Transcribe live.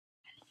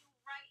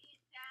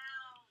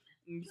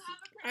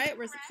Alright,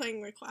 we're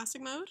playing with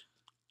classic mode.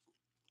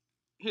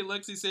 Hey,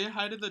 Lexi, say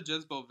hi to the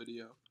Jezzball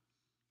video.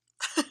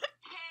 Hey,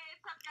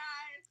 what's up,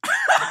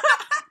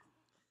 guys?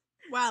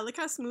 Wow, look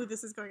how smooth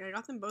this is going. I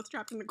got them both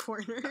trapped in the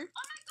corner. Oh my god,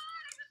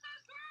 I just saw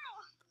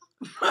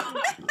a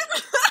squirrel!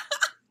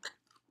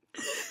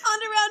 On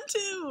to round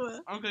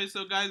 2! Okay,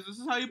 so guys, this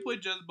is how you play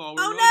Jezzball.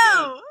 We're Oh really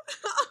no! good.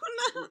 Oh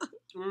no!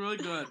 We're really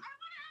good. I wanna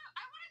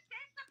say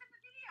stuff in the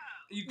video.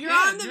 You You're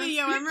can, on the you're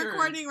video. I'm speaker.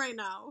 recording right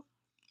now.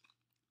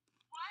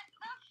 What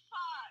the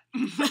fuck?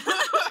 I'm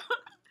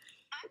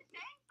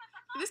saying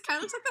stuff. This kind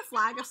of looks like the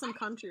flag of some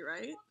country,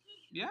 right?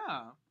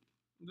 Yeah.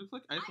 It looks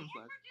like Iceland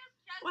flag.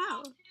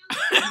 Wow.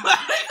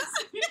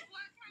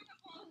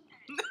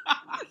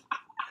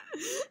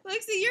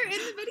 Lexi, you're in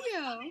the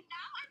video. Now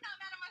I'm not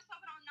mad at myself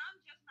at all. Now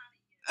I'm just mad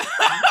at you.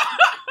 I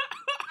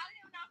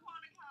didn't even know if I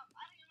want to come.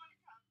 I didn't even want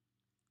to come.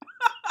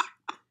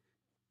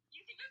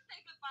 You can just say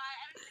goodbye.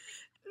 I don't even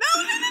think. No!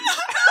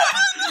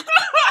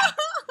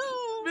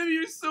 Baby,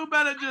 you're so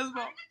bad at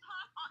Jezzball. I'm trying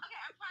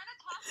to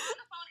talk on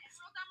the phone and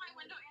roll down my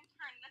window and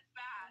turn. That's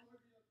bad.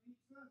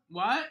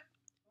 What?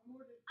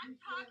 I'm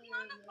talking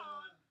on the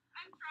phone.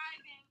 I'm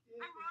driving.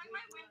 I'm rolling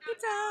my window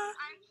Pizza. down.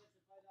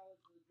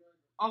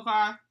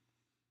 Okay.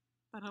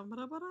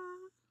 Ba-dum-ba-da-ba-da.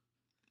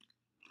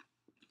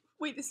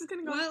 Wait, this is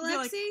gonna go What, be,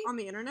 like, Lexi? on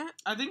the internet?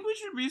 I think we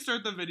should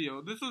restart the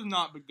video. This has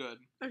not been good.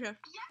 Okay. Yes,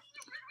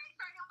 you should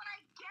restart it when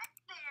I get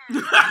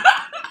there.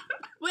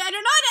 Wait, I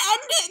don't know how to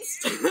end it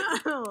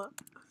still!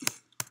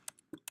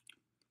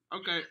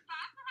 Okay.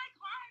 Back to my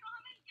car. I don't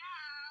have any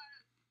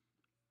gas.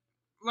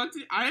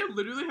 Lexi, I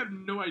literally have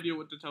no idea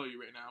what to tell you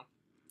right now.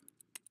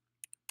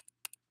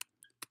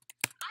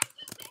 I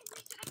just think we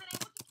should have been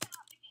able to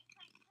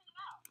play it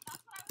out.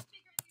 That's what I was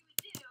figuring we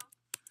would do.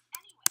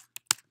 Anyway.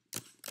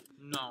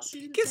 No.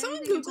 Can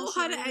someone Google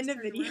how to end a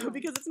video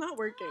because it's not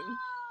working? No!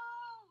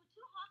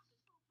 Two hawks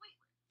just wait.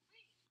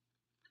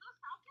 Were those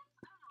falcons?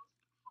 I don't know.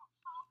 Hawks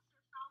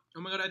or falcons?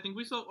 Oh my god, I think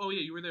we saw. Oh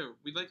yeah, you were there.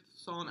 We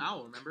saw an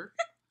owl. Remember?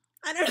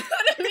 I don't know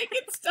how to make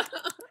it stop.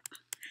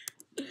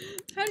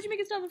 How did you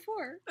make it stop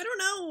before? I don't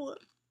know.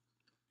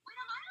 Wait,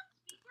 am I on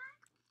speaker?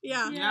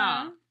 Yeah.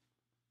 Yeah.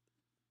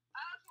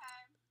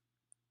 Okay.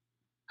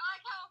 I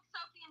like how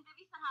Sophie and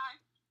Vivi said hi.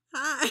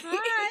 Hi.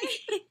 Hi.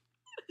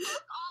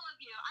 Fuck all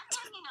of you. I'm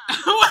hanging up.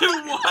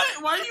 Wait, what?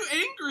 Why are you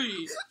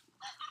angry?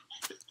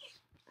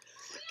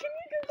 Can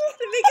you Google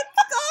to make it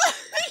stop?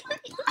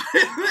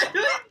 I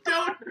literally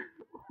don't.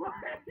 Why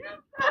are you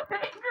so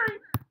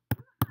angry?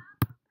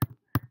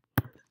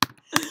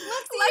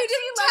 Why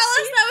didn't you tell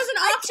us that was an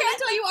option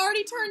until you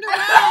already turned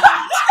around?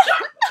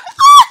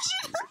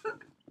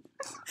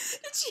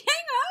 Did she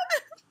hang up?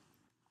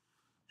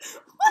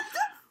 What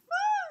the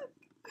fuck?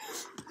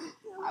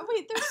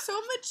 Wait, there's so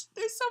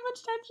much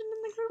tension in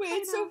the group. Wait,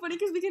 right it's so now. funny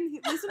because we can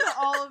listen to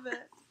all of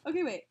it.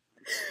 Okay, wait.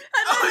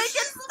 How do I make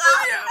it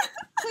stop?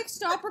 Click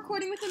stop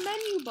recording with the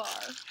menu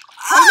bar.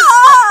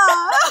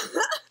 Ah!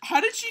 How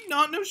did she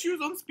not know she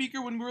was on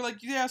speaker when we were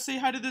like, yeah, say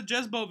hi to the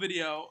Jezzball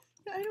video?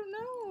 I don't know.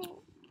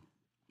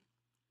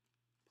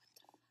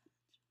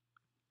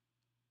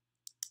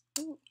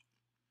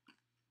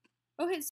 Oh, hit